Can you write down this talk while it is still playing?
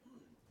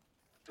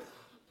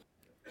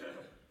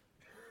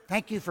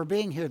Thank you for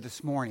being here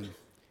this morning.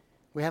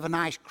 We have a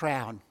nice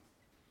crowd.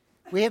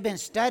 We have been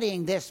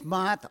studying this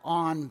month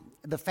on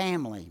the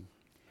family.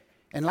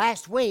 And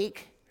last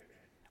week,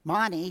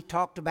 Monty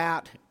talked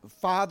about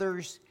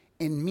fathers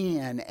and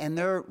men and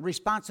their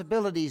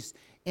responsibilities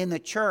in the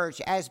church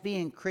as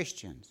being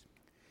Christians.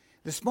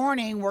 This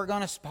morning, we're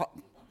going to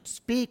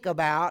speak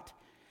about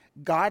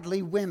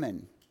godly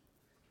women.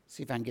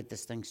 See if I can get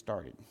this thing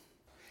started.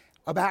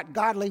 About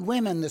godly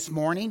women this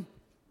morning.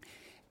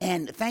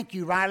 And thank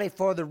you, Riley,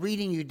 for the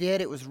reading you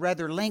did. It was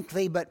rather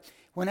lengthy, but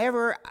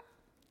whenever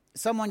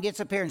someone gets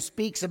up here and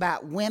speaks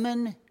about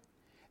women,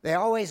 they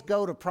always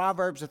go to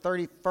Proverbs, the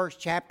 31st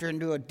chapter,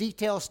 and do a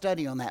detailed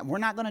study on that. We're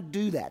not going to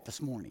do that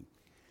this morning.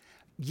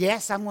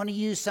 Yes, I'm going to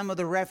use some of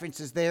the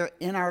references there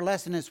in our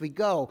lesson as we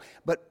go,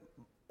 but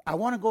I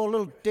want to go a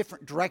little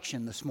different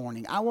direction this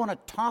morning. I want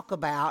to talk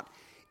about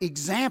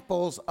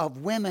examples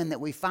of women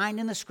that we find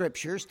in the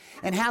Scriptures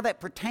and how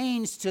that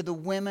pertains to the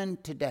women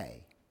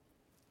today.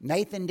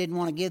 Nathan didn't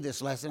want to give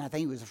this lesson. I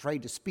think he was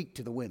afraid to speak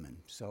to the women,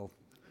 so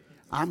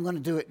I'm going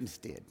to do it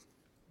instead.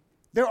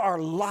 There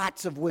are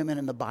lots of women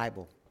in the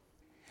Bible,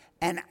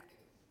 and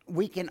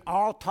we can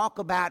all talk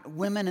about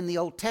women in the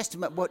Old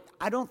Testament, but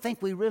I don't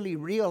think we really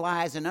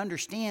realize and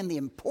understand the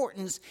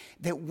importance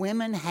that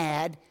women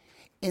had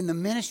in the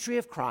ministry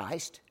of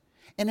Christ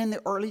and in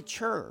the early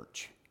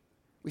church.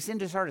 We seem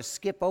to sort of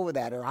skip over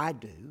that, or I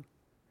do.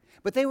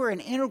 But they were an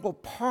integral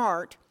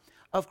part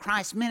of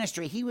Christ's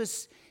ministry.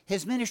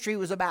 His ministry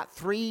was about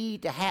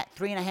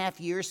 3.5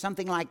 years,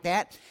 something like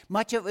that.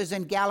 Much of it was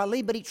in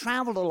Galilee, but he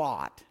traveled a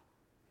lot.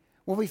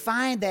 Well, we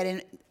find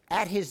that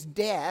at his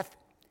death,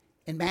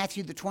 in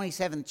Matthew the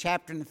 27th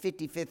chapter and the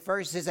 55th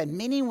verse, it says, "And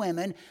many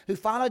women who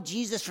followed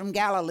Jesus from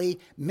Galilee,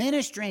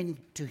 ministering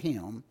to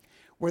him,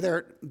 were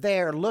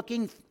there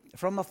looking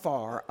from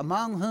afar,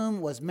 among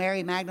whom was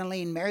Mary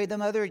Magdalene, Mary the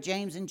mother of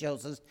James and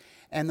Joseph,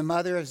 and the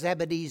mother of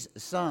Zebedee's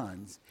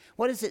sons."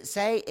 What does it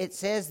say? It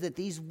says that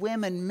these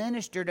women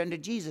ministered unto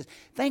Jesus.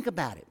 Think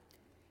about it.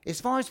 As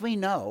far as we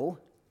know,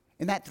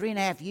 in that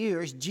 3.5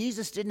 years,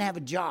 Jesus didn't have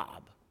a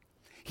job.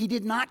 He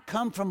did not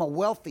come from a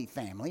wealthy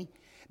family.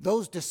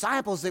 Those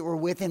disciples that were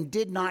with him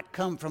did not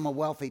come from a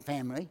wealthy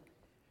family,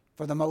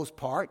 for the most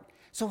part.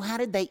 So how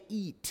did they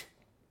eat?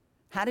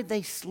 How did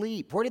they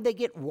sleep? Where did they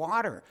get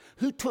water?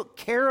 Who took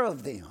care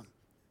of them?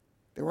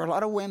 There were a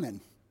lot of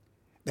women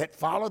that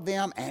followed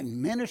them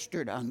and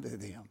ministered unto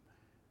them,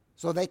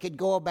 so they could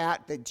go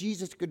about, that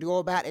Jesus could go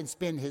about and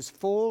spend his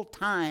full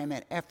time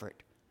and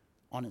effort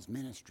on his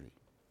ministry.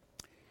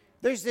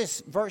 There's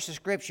this verse of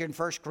scripture in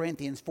 1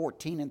 Corinthians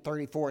 14 and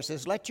 34. It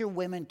says, "Let your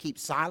women keep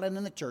silent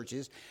in the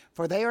churches,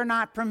 for they are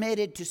not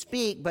permitted to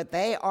speak, but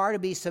they are to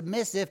be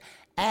submissive,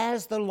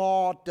 as the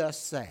law does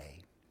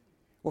say."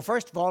 Well,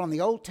 first of all, in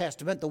the Old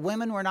Testament, the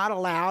women were not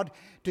allowed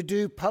to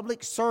do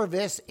public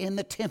service in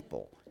the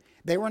temple.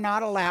 They were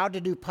not allowed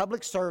to do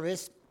public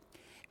service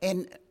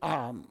in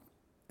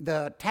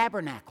the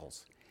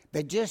tabernacles.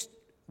 They just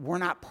were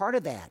not part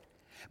of that.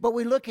 But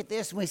we look at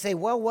this and we say,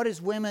 well, what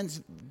is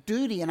women's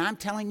duty? And I'm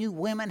telling you,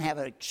 women have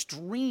an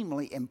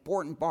extremely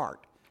important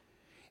part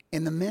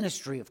in the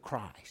ministry of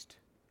Christ.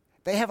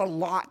 They have a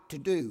lot to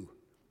do.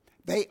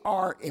 They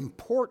are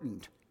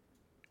important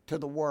to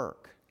the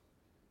work.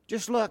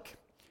 Just look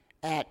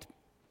at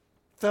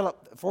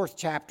Philip, the 4th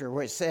chapter,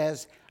 where it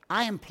says,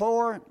 "I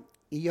implore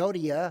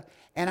Euodia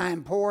and I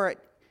implore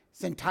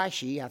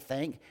Syntyche, I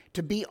think,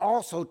 to be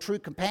also true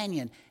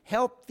companion.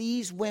 Help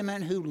these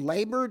women who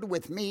labored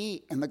with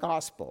me in the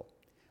gospel,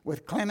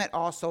 with Clement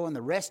also and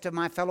the rest of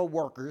my fellow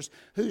workers,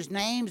 whose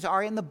names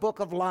are in the book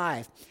of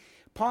life."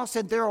 Paul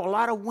said there are a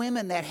lot of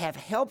women that have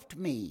helped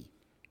me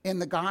in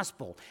the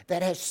gospel,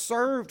 that have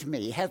served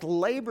me, have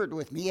labored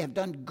with me, have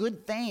done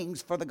good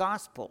things for the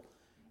gospel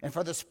and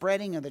for the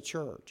spreading of the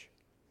church.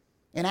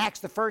 In Acts,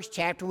 the 1st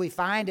chapter, we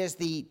find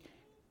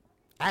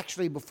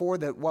actually before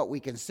what we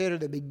consider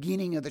the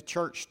beginning of the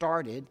church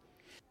started,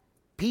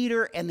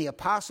 Peter and the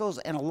apostles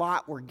and a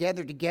lot were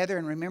gathered together,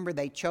 and remember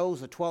they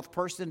chose a 12th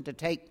person to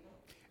take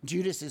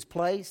Judas's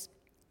place.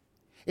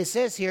 It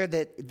says here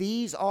that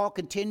these all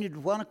continued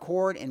with one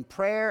accord in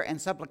prayer and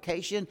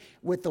supplication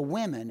with the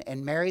women,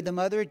 and Mary the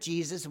mother of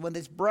Jesus and with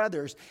his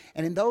brothers.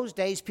 And in those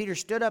days Peter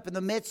stood up in the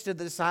midst of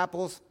the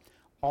disciples.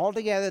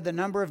 Altogether the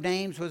number of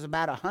names was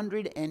about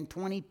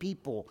 120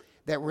 people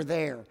that were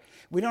there.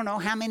 We don't know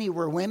how many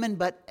were women,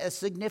 but a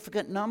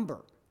significant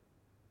number.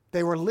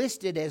 They were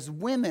listed as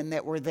women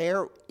that were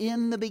there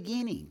in the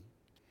beginning.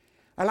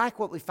 I like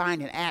what we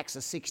find in Acts,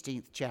 the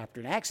 16th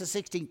chapter. In Acts, the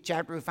 16th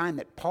chapter, we find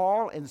that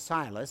Paul and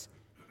Silas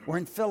were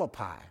in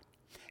Philippi.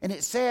 And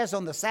it says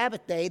on the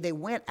Sabbath day, they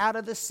went out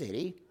of the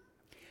city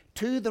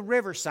to the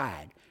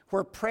riverside,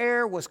 where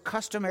prayer was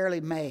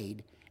customarily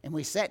made. And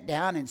we sat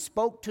down and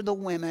spoke to the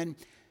women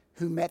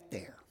who met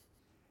there.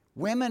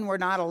 Women were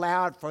not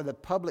allowed for the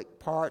public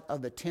part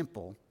of the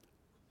temple,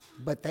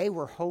 but they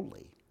were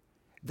holy.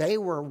 They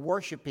were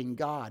worshiping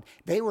God.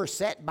 They were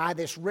set by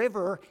this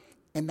river,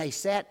 and they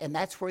sat, and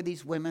that's where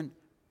these women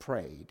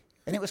prayed.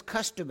 And it was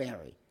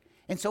customary.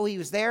 And so he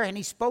was there and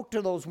he spoke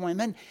to those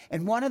women.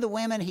 And one of the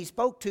women he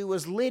spoke to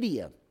was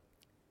Lydia.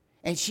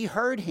 And she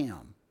heard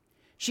him.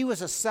 She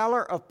was a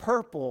seller of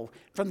purple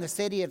from the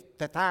city of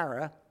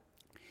Thyatira,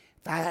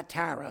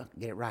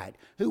 get it right,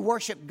 who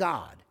worshiped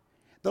God.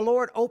 The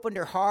Lord opened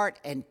her heart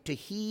and to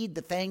heed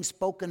the things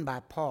spoken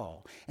by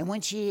Paul. And when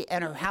she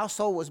and her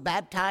household was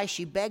baptized,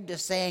 she begged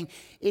us, saying,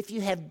 "If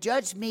you have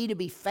judged me to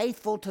be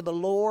faithful to the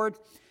Lord,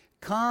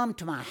 come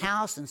to my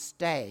house and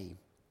stay."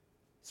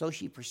 So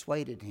she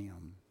persuaded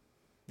him.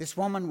 This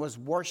woman was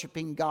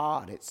worshiping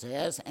God, it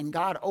says, and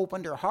God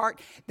opened her heart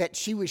that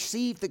she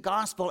received the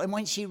gospel. And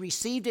when she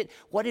received it,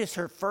 what is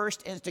her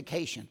first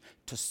instication?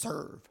 To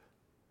serve.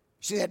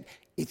 She said,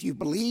 "If you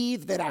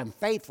believe that I'm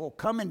faithful,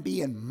 come and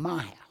be in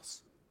my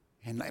house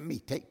and let me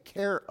take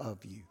care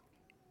of you."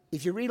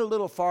 If you read a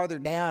little farther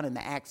down in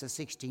the Acts, the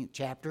 16th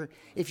chapter,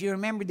 if you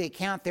remember the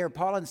account there,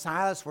 Paul and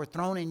Silas were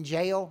thrown in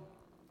jail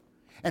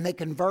and they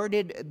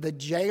converted the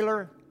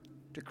jailer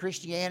to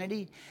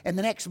Christianity. And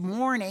the next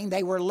morning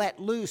they were let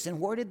loose. And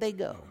where did they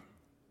go?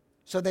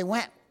 So they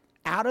went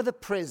out of the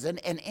prison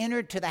and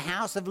entered to the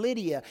house of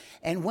Lydia.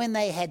 And when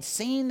they had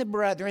seen the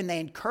brethren, they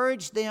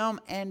encouraged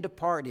them and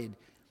departed.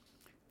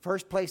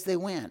 First place they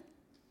went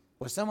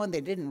was someone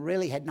they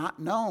had not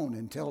known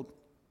until,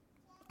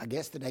 I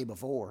guess, the day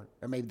before,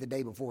 or maybe the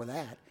day before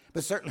that,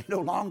 but certainly no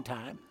long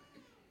time.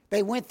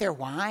 They went there.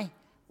 Why?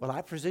 Well,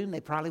 I presume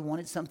they probably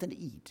wanted something to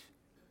eat.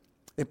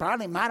 They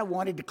probably might have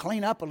wanted to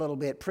clean up a little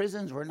bit.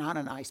 Prisons were not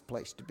a nice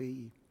place to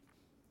be.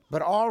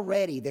 But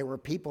already there were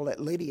people at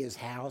Lydia's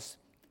house,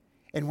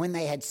 and when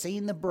they had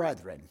seen the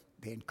brethren,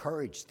 they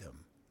encouraged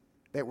them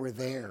that were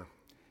there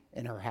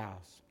in her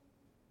house.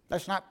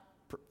 Let's not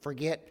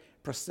forget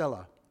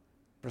Priscilla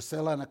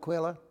and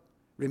Aquila.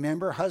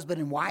 Remember, husband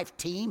and wife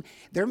team.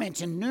 They're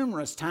mentioned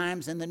numerous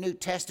times in the New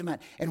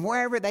Testament. And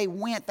wherever they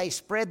went, they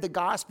spread the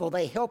gospel.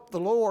 They helped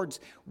the Lord's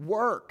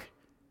work.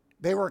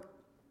 They were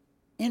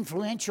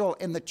influential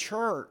in the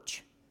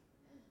church.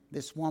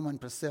 This woman,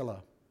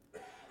 Priscilla.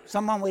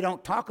 Someone we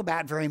don't talk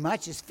about very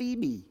much is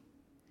Phoebe.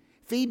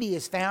 Phoebe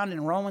is found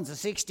in Romans, the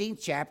 16th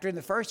chapter. In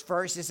the first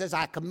verse, it says,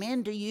 "I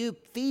commend to you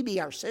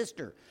Phoebe, our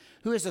sister,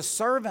 who is a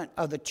servant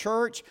of the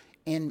church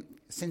in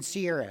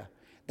Cenchrea,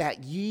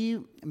 that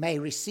you may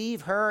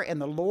receive her in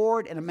the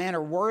Lord in a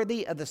manner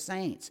worthy of the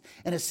saints,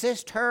 and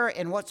assist her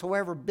in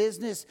whatever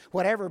business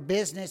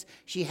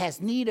she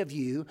has need of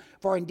you.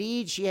 For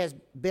indeed she has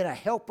been a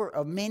helper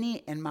of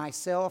many, and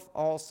myself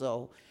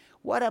also."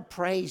 What a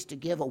praise to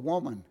give a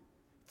woman,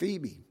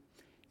 Phoebe.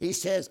 He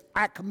says,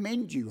 "I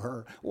commend you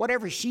her.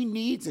 Whatever she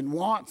needs and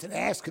wants and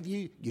asks of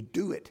you, you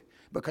do it,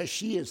 because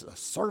she is a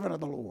servant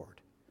of the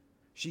Lord."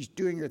 She's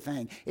doing her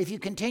thing. If you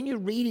continue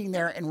reading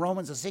there in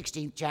Romans, the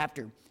 16th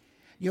chapter,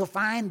 you'll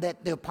find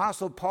that the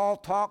Apostle Paul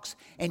talks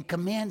and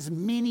commends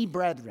many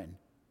brethren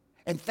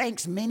and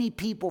thanks many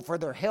people for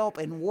their help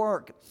and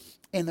work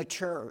in the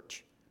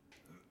church.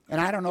 And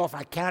I don't know if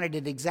I counted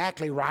it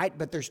exactly right,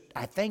 but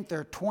I think there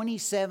are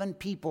 27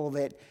 people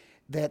that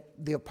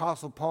the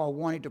Apostle Paul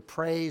wanted to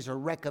praise or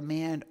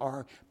recommend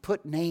or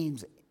put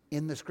names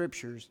in the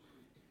Scriptures.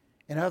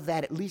 And of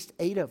that, at least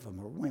 8 of them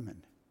are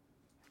women.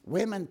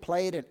 Women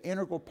played an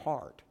integral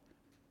part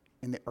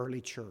in the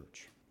early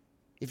church.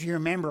 If you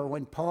remember,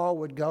 when Paul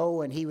would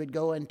go and he would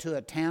go into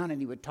a town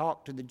and he would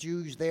talk to the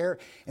Jews there,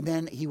 and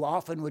then he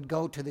often would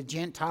go to the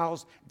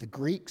Gentiles, the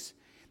Greeks.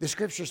 The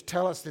Scriptures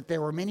tell us that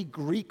there were many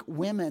Greek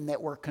women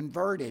that were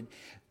converted.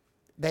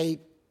 The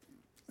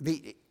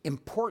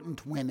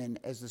important women,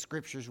 as the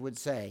Scriptures would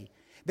say,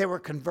 that were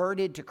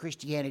converted to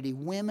Christianity.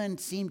 Women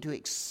seemed to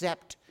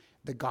accept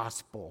the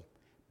gospel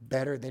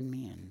better than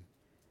men.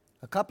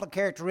 A couple of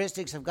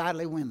characteristics of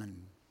godly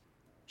women.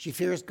 She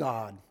fears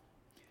God.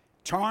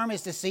 Charm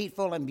is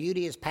deceitful and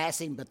beauty is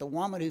passing, but the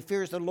woman who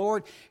fears the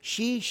Lord,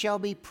 she shall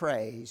be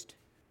praised.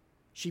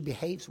 She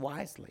behaves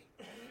wisely.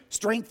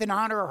 Strength and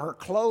honor are her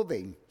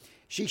clothing.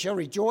 She shall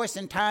rejoice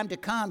in time to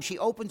come. She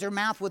opens her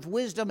mouth with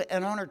wisdom,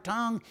 and on her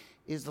tongue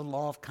is the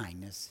law of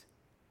kindness.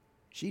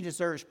 She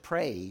deserves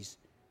praise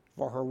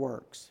for her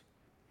works.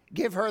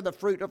 Give her the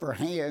fruit of her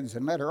hands,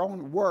 and let her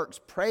own works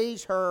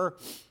praise her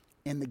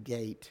in the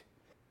gate.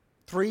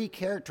 3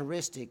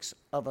 characteristics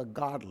of a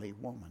godly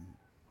woman.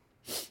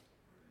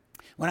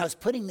 When I was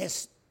putting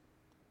this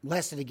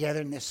lesson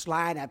together in this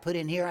slide I put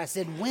in here, I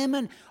said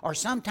women are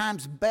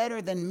sometimes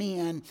better than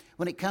men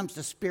when it comes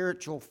to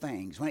spiritual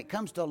things. When it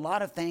comes to a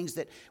lot of things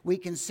that we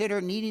consider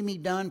needing to be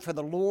done for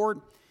the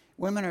Lord,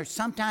 women are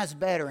sometimes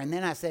better. And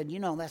then I said,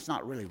 that's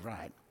not really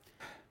right.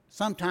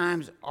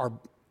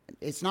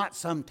 It's not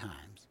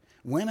sometimes.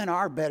 Women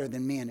are better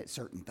than men at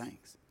certain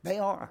things. They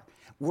are.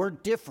 We're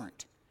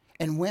different.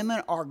 And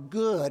women are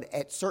good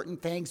at certain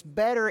things,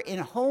 better in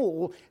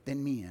whole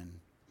than men.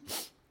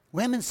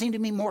 Women seem to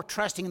be more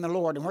trusting in the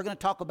Lord, and we're going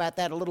to talk about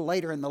that a little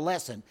later in the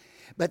lesson.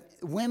 But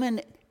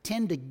women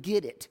tend to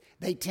get it.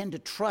 They tend to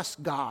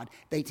trust God.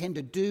 They tend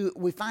to do,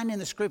 we find in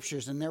the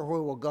Scriptures, and there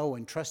where we'll go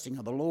in trusting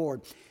of the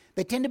Lord,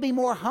 they tend to be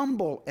more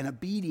humble and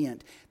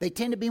obedient. They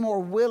tend to be more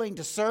willing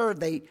to serve.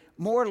 They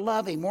more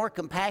loving, more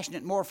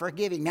compassionate, more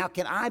forgiving. Now,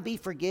 can I be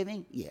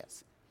forgiving?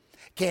 Yes.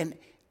 Can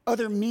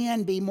other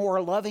men be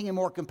more loving and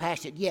more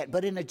compassionate? Yet,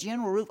 but in a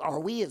general rule, are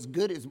we as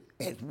good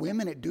as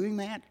women at doing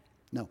that?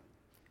 No.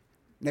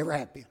 Never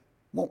have been.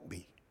 Won't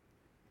be.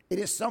 It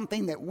is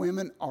something that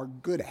women are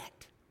good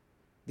at,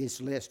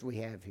 this list we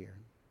have here.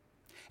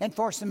 And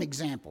for some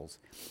examples,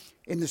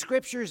 in the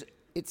scriptures,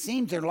 it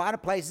seems there are a lot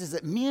of places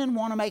that men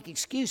want to make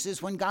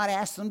excuses when God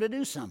asks them to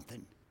do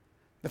something.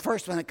 The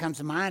first one that comes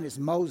to mind is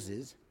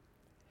Moses.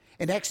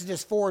 In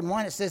Exodus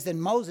 4:1, it says,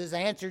 "Then Moses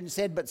answered and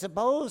said, 'But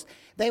suppose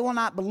they will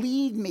not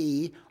believe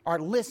me or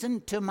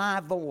listen to my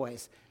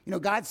voice.'" You know,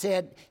 God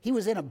said he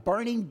was in a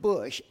burning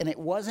bush and it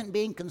wasn't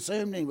being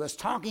consumed, and he was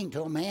talking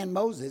to a man,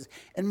 Moses,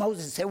 and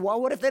Moses said,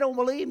 "Well, what if they don't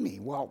believe me?"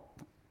 Well,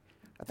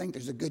 I think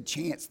there's a good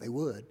chance they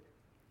would.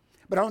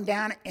 But on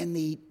down in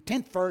the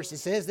 10th verse, it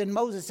says, "Then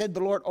Moses said to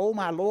the Lord, 'O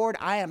my Lord,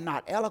 I am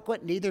not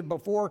eloquent, neither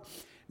before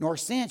nor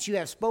since you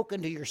have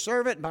spoken to your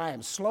servant, but I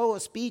am slow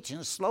of speech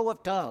and slow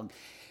of tongue.'"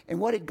 And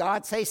what did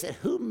God say? He said,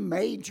 "Who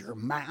made your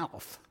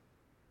mouth?"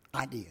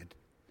 I did.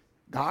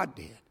 God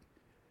did.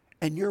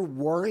 And you're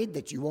worried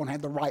that you won't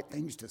have the right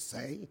things to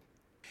say?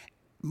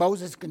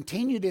 Moses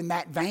continued in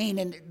that vein,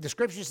 and the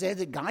scripture says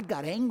that God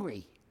got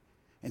angry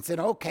and said,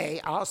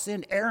 "Okay, I'll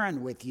send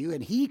Aaron with you,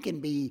 and he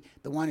can be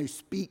the one who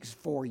speaks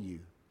for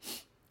you."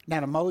 Now,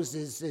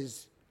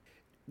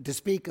 to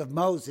speak of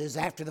Moses,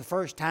 after the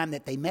first time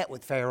that they met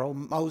with Pharaoh,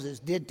 Moses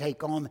did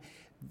take on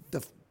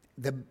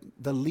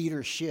the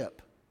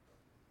leadership.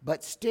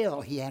 But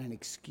still, he had an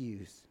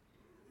excuse.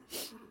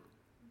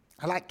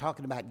 I like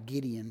talking about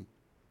Gideon.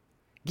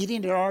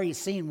 Gideon had already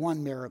seen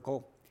one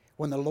miracle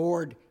when the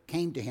Lord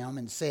came to him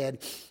and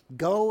said,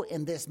 "Go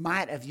in this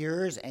might of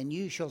yours, and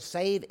you shall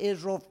save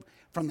Israel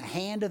from the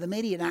hand of the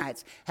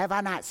Midianites. Have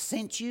I not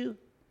sent you?"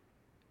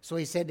 So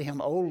he said to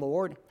him, "O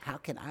Lord, how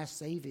can I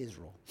save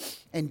Israel?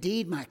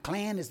 Indeed, my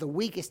clan is the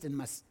weakest in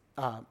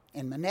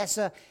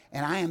Manasseh,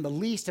 and I am the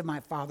least of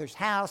my father's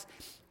house."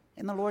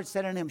 And the Lord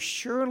said unto him,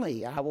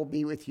 "Surely I will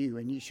be with you,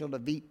 and you shall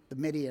defeat the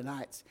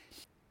Midianites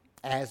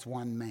as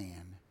one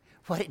man."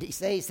 What did he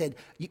say? He said,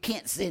 "You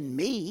can't send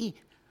me.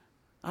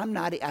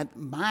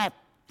 My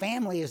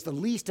family is the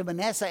least of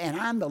Manasseh, and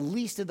I'm the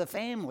least of the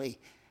family."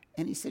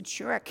 And he said,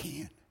 "Sure I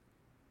can.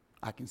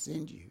 I can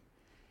send you."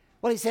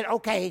 Well, he said,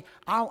 "Okay,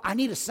 I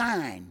need a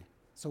sign."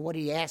 So what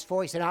did he ask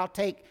for? He said, "I'll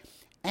take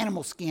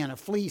animal skin, a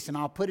fleece, and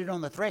I'll put it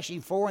on the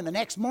threshing floor, and the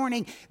next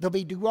morning there'll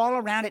be dew all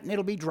around it, and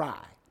it'll be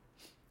dry."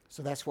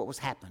 So that's what was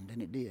happened,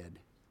 and it did.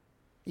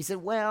 He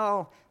said,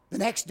 "Well, the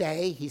next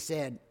day," he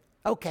said,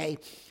 "Okay,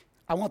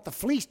 I want the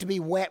fleece to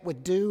be wet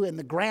with dew and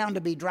the ground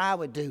to be dry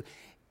with dew."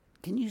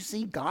 Can you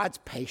see God's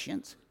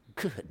patience?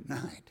 Good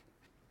night.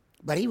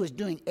 But he was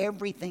doing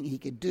everything he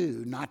could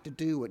do not to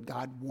do what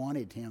God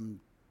wanted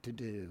him to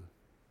do.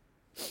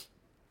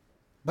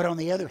 But on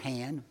the other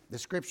hand, the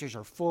scriptures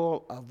are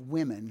full of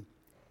women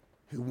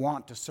who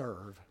want to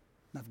serve.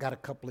 And I've got a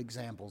couple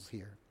examples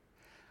here.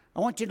 I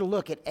want you to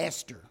look at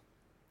Esther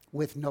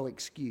with no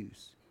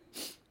excuse.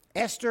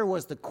 Esther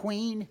was the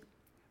queen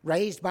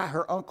raised by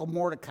her uncle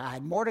Mordecai.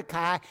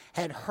 Mordecai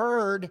had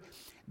heard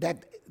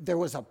that there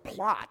was a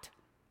plot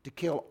to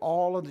kill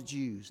all of the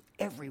Jews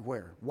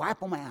everywhere,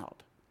 wipe them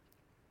out.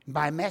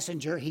 By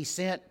messenger, he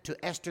sent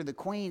to Esther the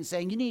queen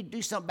saying, "You need to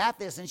do something about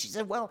this." And she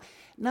said, "Well,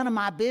 none of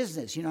my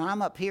business. You know,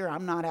 I'm up here,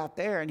 I'm not out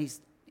there,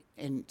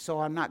 and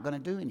so I'm not going to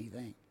do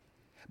anything."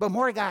 But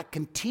Mordecai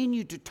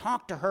continued to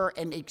talk to her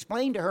and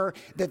explain to her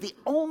that the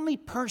only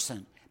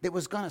person that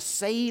was going to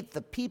save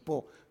the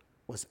people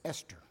was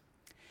Esther.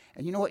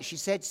 And you know what she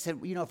said? She said,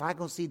 "You know, if I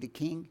go see the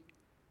king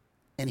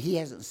and he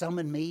hasn't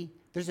summoned me,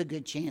 there's a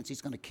good chance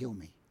he's going to kill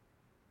me.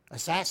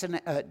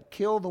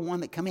 Kill the one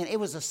that come in." It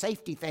was a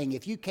safety thing.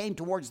 If you came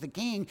towards the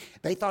king,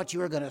 they thought you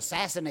were going to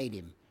assassinate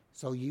him.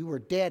 So you were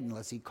dead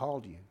unless he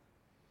called you.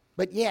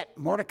 But yet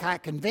Mordecai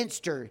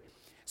convinced her.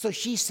 So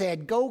she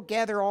said, "Go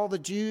gather all the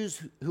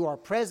Jews who are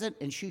present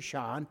in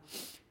Shushan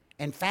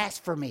and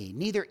fast for me.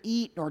 Neither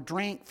eat nor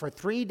drink for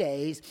 3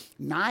 days,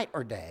 night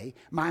or day.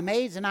 My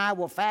maids and I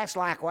will fast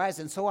likewise,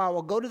 and so I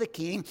will go to the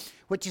king,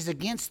 which is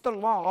against the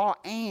law."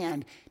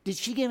 And did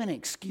she give an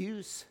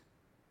excuse?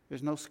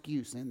 There's no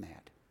excuse in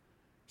that.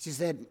 She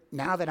said,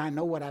 "Now that I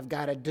know what I've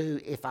got to do,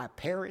 if I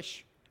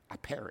perish, I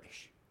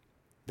perish."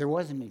 There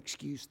wasn't an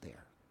excuse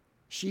there.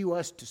 She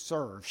was to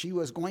serve. She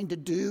was going to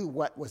do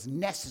what was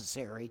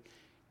necessary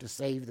to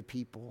save the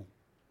people.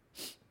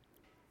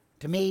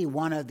 To me,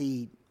 one of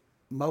the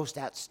most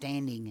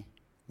outstanding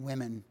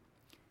women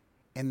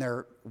in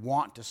their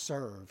want to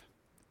serve,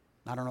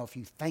 I don't know if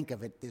you think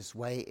of it this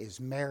way,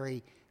 is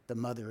Mary, the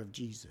mother of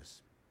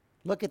Jesus.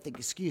 Look at the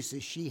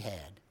excuses she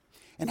had.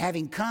 "And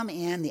having come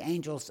in, the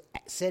angels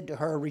said to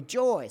her,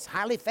 'Rejoice,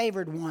 highly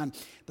favored one,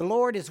 the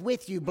Lord is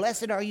with you.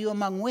 Blessed are you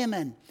among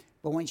women.'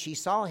 But when she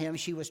saw him,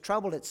 she was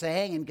troubled at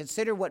saying, and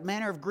considered what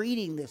manner of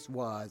greeting this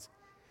was.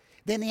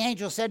 Then the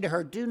angel said to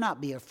her, 'Do not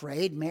be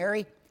afraid,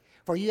 Mary,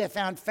 for you have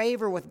found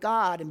favor with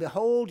God, and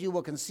behold, you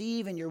will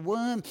conceive in your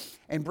womb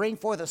and bring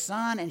forth a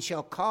son, and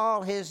shall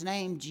call his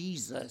name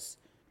Jesus.'"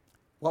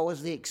 What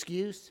was the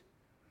excuse?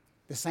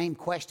 The same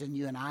question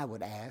you and I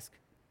would ask.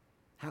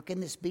 How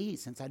can this be,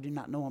 since I do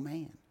not know a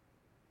man?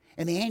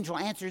 And the angel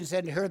answered and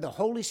said to her, the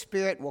Holy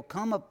Spirit will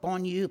come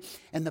upon you,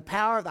 and the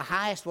power of the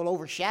highest will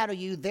overshadow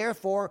you.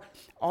 Therefore,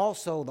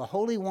 also the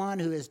Holy One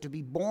who is to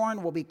be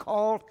born will be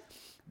called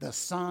the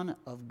Son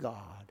of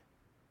God.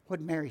 What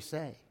did Mary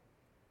say?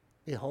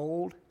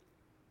 Behold,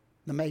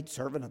 the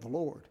maidservant of the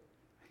Lord.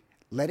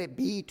 Let it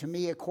be to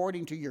me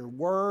according to your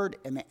word.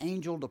 And the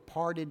angel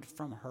departed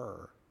from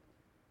her.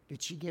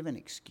 Did she give an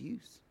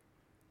excuse?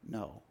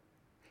 No.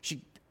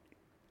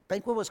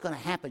 Think what was going to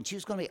happen. She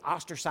was going to be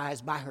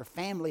ostracized by her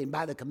family and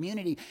by the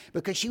community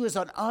because she was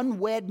an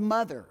unwed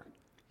mother.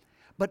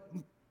 But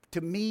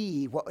to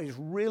me, what is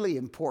really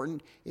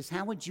important is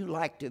how would you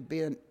like to have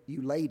been,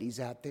 you ladies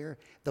out there,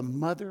 the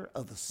mother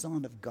of the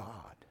Son of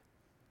God?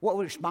 What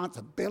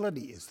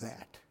responsibility is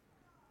that?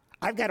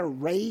 I've got to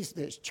raise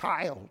this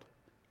child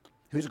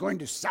who's going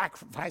to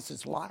sacrifice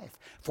his life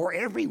for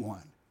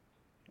everyone.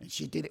 And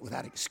she did it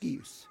without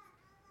excuse.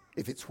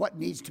 If it's what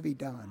needs to be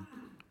done,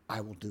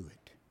 I will do it.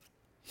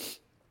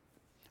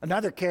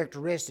 Another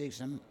characteristics,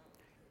 and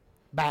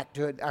back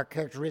to it, our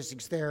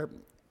characteristics there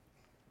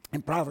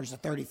in Proverbs, the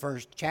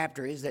 31st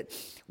chapter, is that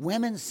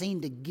women seem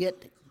to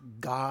get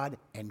God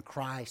and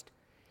Christ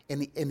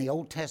in the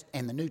Old Testament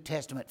and the New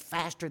Testament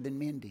faster than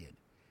men did.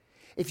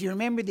 If you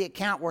remember the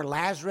account where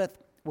Lazarus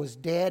was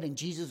dead and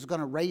Jesus was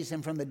going to raise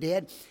him from the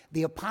dead,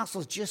 the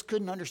apostles just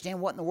couldn't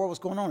understand what in the world was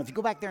going on. If you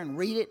go back there and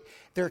read it,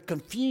 they're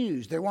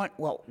confused. They're wondering,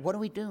 well, what are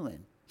we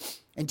doing?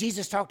 And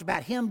Jesus talked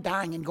about him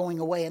dying and going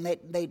away, and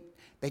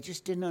they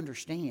just didn't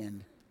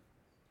understand.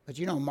 But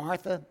you know,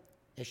 Martha,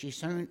 as she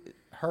soon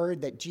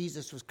heard that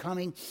Jesus was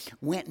coming,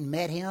 went and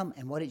met him.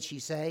 And what did she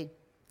say?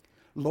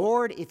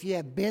 Lord, if you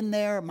had been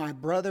there, my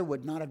brother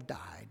would not have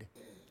died.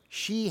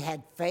 She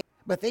had faith.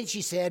 But then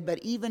she said, but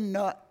even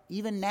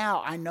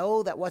now I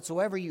know that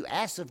whatsoever you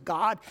ask of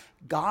God,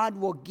 God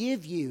will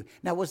give you.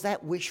 Now, was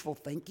that wishful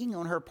thinking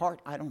on her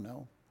part? I don't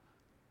know.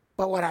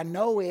 But what I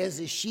know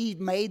is she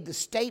made the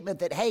statement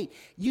that, hey,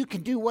 you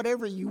can do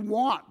whatever you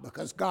want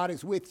because God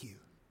is with you.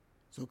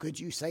 So could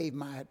you save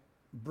my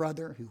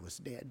brother who was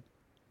dead?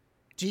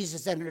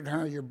 Jesus said unto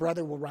her, your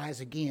brother will rise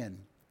again.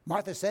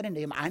 Martha said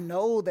unto him, I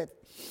know that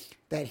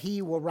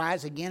he will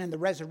rise again in the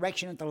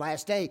resurrection at the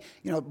last day.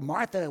 You know,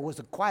 Martha was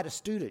quite a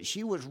student.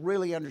 She was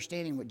really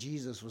understanding what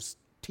Jesus was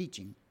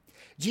teaching.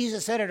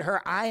 Jesus said unto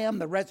her, I am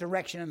the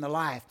resurrection and the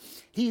life.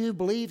 He who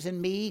believes in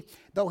me,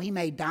 though he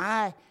may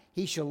die,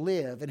 he shall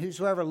live. And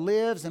whosoever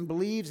lives and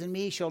believes in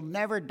me shall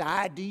never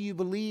die. Do you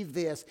believe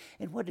this?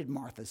 And what did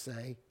Martha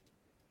say?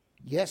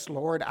 Yes,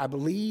 Lord, I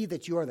believe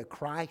that you are the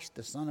Christ,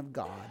 the Son of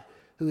God,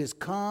 who has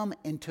come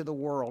into the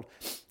world.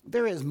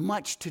 There is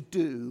much to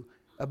do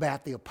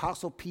about the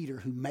Apostle Peter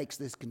who makes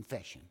this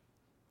confession.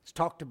 It's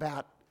talked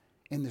about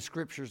in the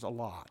scriptures a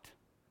lot,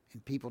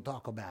 and people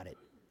talk about it.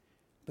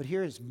 But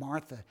here is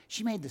Martha.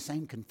 She made the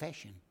same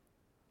confession.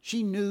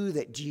 She knew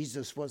that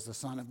Jesus was the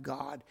Son of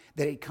God,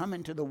 that he'd come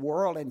into the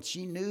world, and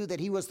she knew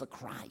that he was the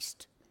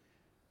Christ,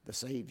 the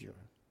Savior.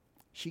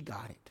 She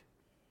got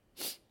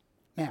it.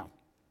 Now,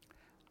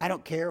 I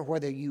don't care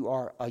whether you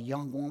are a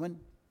young woman,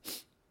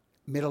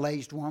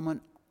 middle-aged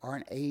woman, or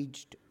an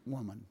aged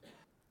woman.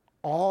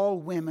 All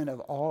women of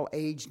all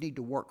age need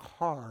to work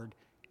hard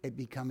at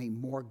becoming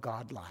more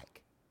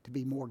godlike, to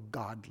be more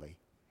godly.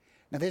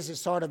 Now, this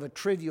is sort of a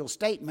trivial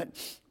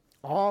statement.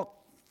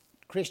 All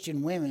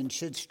Christian women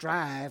should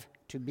strive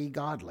to be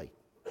godly.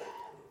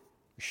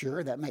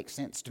 Sure, that makes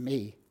sense to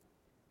me.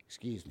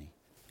 Excuse me.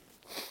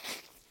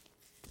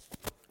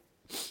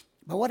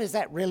 But what does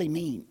that really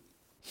mean?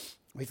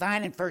 We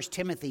find in 1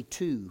 Timothy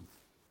 2,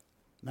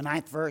 the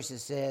 9th verse, it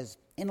says,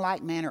 in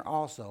like manner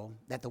also,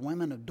 that the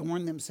women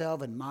adorn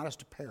themselves in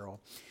modest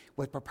apparel,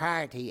 with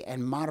propriety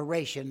and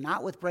moderation,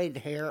 not with braided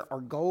hair, or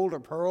gold,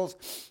 or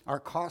pearls, or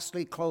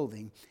costly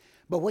clothing,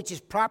 but which is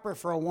proper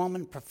for a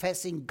woman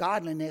professing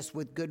godliness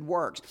with good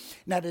works.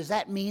 Now, does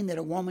that mean that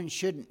a woman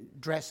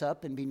shouldn't dress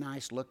up and be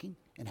nice looking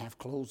and have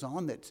clothes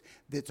on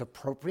that's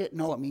appropriate?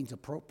 No, it means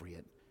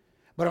appropriate.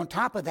 But on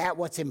top of that,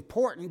 what's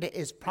important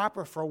is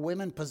proper for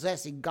women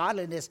possessing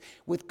godliness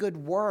with good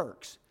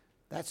works.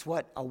 That's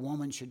what a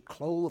woman should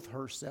clothe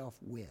herself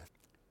with.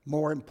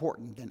 More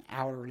important than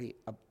outwardly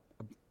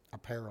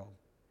apparel.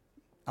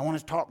 I want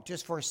to talk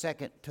just for a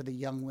second to the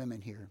young women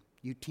here,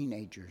 you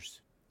teenagers.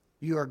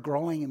 You are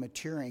growing and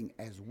maturing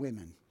as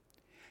women.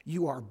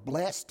 You are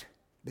blessed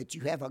that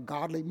you have a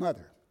godly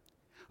mother,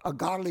 a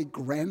godly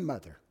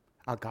grandmother,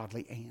 a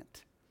godly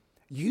aunt.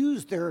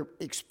 Use their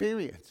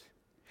experience.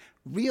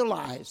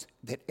 Realize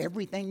that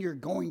everything you're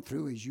going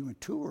through as you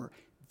mature,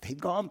 they've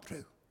gone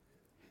through.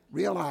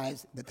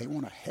 Realize that they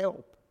want to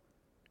help.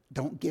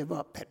 Don't give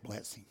up that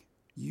blessing.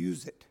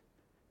 Use it.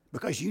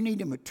 Because you need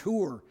to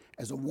mature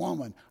as a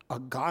woman, a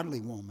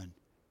godly woman.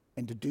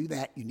 And to do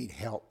that, you need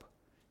help.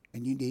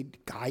 And you need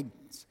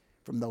guidance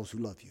from those who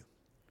love you.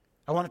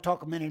 I want to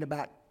talk a minute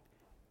about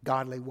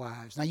godly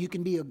wives. Now, you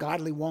can be a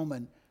godly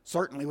woman,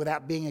 certainly,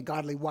 without being a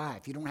godly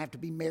wife. You don't have to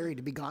be married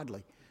to be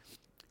godly.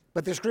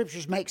 But the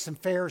scriptures make some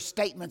fair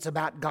statements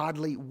about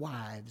godly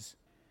wives.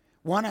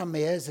 One of them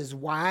is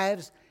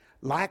wives,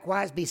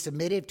 Likewise, be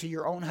submissive to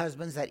your own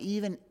husbands, that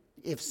even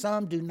if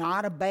some do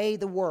not obey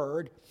the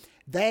word,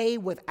 they,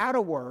 without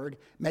a word,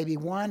 may be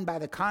won by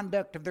the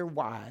conduct of their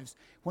wives,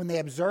 when they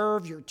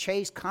observe your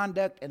chaste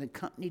conduct and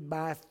accompanied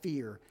by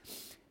fear.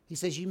 He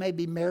says you may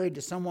be married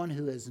to someone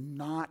who is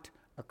not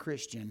a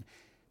Christian,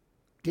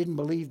 didn't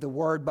believe the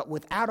word, but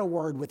without a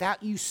word,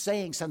 without you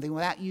saying something,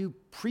 without you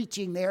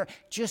preaching there,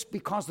 just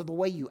because of the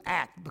way you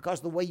act, because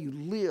of the way you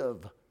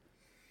live,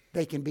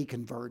 they can be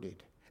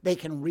converted. They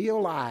can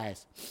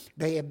realize,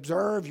 they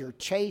observe your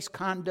chaste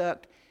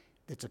conduct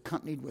that's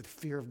accompanied with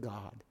fear of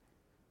God,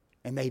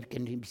 and they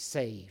can be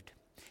saved.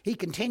 He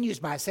continues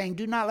by saying,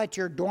 do not let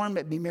your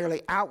adornment be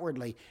merely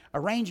outwardly,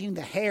 arranging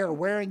the hair,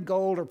 wearing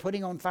gold, or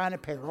putting on fine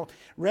apparel.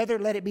 Rather,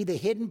 let it be the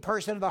hidden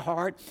person of the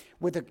heart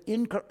with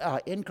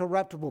the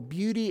incorruptible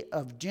beauty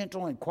of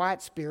gentle and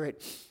quiet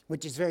spirit,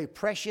 which is very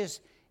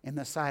precious in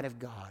the sight of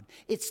God.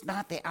 It's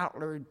not the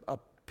outward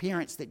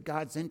appearance that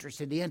God's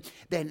interested in,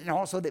 and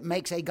also that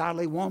makes a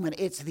godly woman.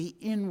 It's the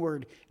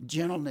inward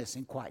gentleness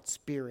and quiet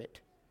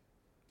spirit,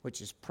 which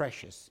is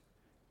precious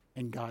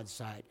in God's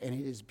sight, and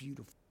it is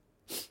beautiful.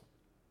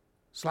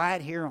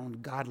 Slide here on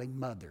godly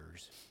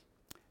mothers.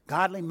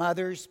 Godly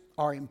mothers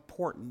are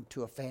important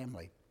to a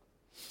family.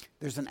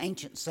 There's an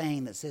ancient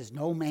saying that says,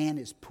 no man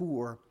is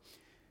poor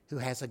who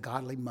has a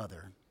godly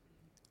mother.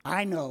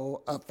 I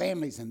know of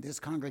families in this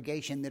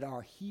congregation that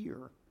are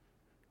here,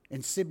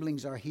 and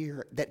siblings are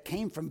here, that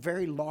came from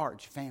very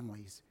large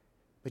families.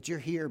 But you're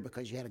here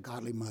because you had a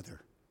godly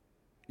mother.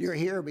 You're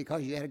here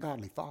because you had a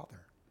godly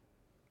father.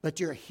 But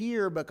you're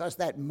here because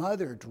that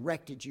mother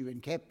directed you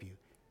and kept you.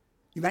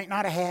 You might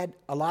not have had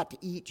a lot to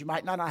eat. You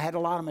might not have had a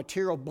lot of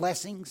material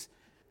blessings,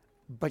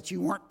 but you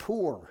weren't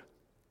poor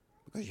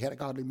because you had a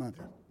godly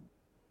mother.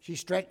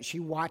 She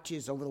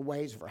watches over the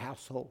ways of her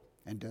household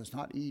and does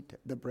not eat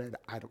the bread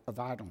of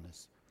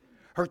idleness.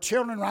 Her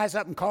children rise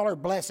up and call her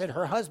blessed,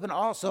 her husband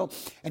also,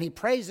 and he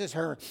praises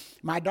her.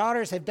 My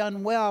daughters have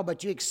done well,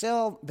 but you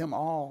excel them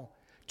all.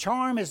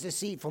 Charm is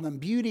deceitful and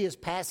beauty is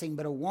passing,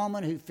 but a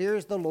woman who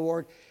fears the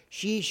Lord,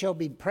 she shall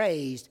be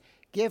praised.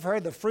 Give her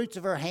the fruits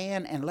of her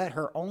hand, and let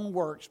her own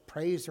works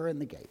praise her in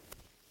the gate.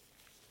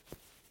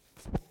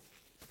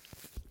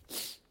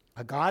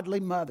 A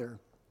godly mother,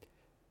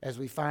 as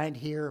we find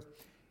here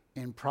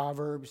in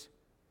Proverbs,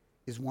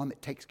 is one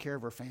that takes care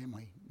of her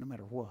family no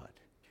matter what.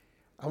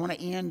 I want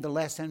to end the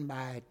lesson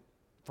by,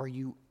 for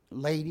you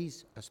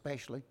ladies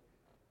especially,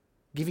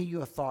 giving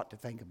you a thought to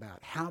think about.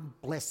 How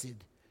blessed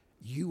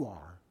you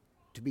are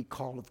to be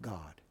called of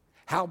God.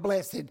 How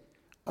blessed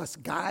us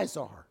guys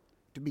are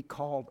to be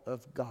called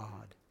of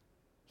God.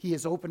 He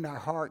has opened our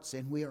hearts,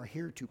 and we are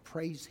here to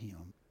praise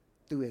him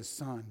through his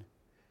Son.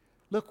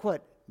 Look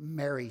what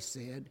Mary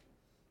said.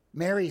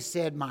 Mary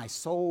said, my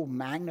soul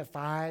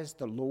magnifies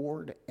the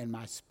Lord, and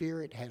my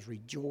spirit has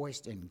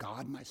rejoiced in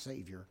God my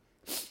Savior.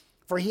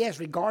 For he has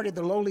regarded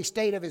the lowly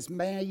state of his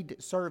maid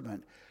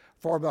servant.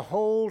 For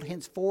behold,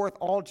 henceforth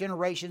all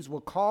generations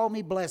will call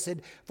me blessed,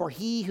 for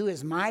he who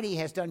is mighty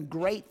has done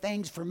great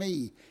things for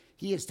me.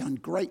 He has done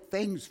great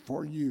things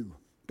for you.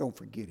 Don't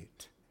forget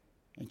it.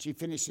 And she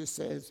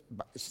finishes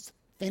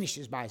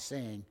by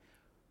saying,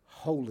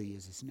 holy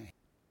is his name.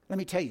 Let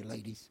me tell you,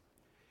 ladies,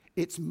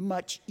 it's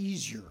much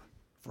easier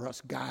for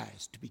us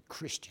guys to be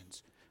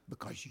Christians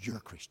because you're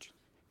Christian.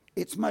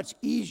 It's much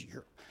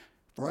easier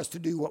for us to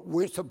do what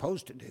we're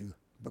supposed to do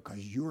because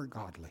you're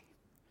godly.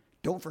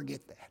 Don't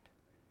forget that.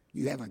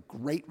 You have a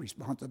great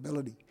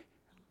responsibility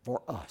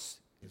for us.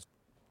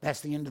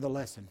 That's the end of the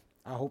lesson.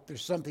 I hope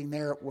there's something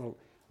there that will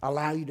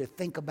allow you to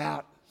think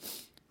about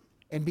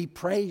and be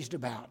praised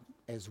about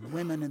as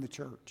women in the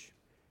church.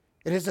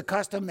 It is a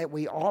custom that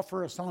we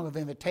offer a song of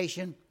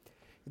invitation.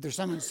 If there's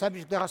someone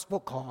subject to the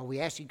gospel call, we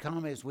ask you to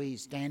come as we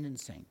stand and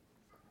sing.